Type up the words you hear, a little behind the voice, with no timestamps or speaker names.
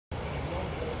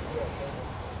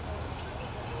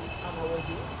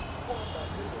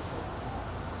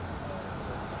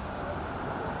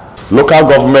Local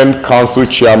government council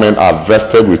chairmen are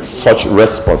vested with such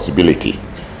responsibility.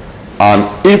 And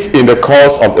if in the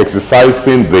course of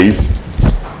exercising this,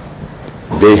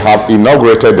 they have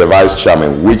inaugurated the vice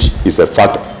chairman, which is a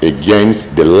fact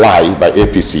against the lie by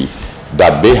APC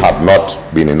that they have not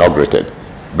been inaugurated,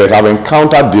 but have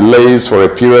encountered delays for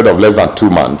a period of less than 2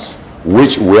 months,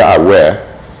 which we are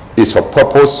aware is for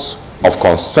purpose of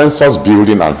consensus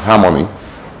building and harmony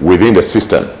within the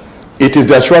system. It is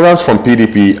the assurance from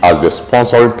PDP as the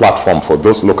sponsoring platform for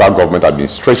those local government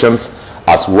administrations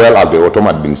as well as the Ortom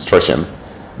administration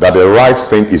that the right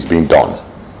thing is being done.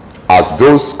 As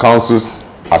those councils,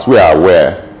 as we are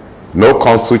aware, no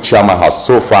council chairman has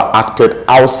so far acted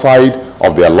outside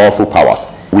of their lawful powers.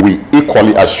 We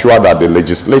equally assure that the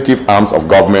legislative arms of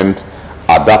government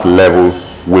at that level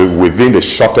will, within the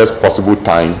shortest possible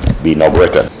time, be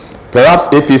inaugurated. Perhaps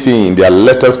APC, in their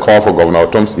latest call for Governor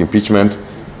Ortom's impeachment,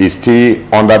 is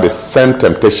still under the same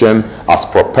temptation as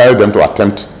propelled them to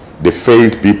attempt the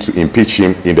failed bid to impeach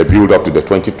him in the build-up to the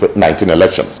 2019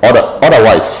 elections.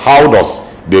 Otherwise, how does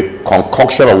the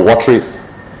concoction of watery,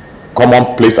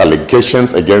 commonplace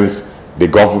allegations against the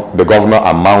governor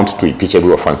amount to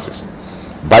impeachable offenses?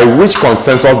 By which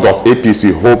consensus does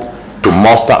APC hope to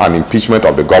muster an impeachment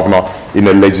of the governor in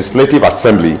a legislative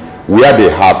assembly where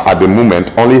they have at the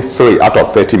moment only 3 out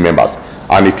of 30 members,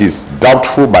 and it is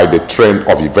doubtful by the trend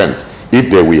of events if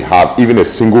they will have even a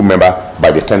single member by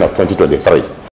the turn of 2023.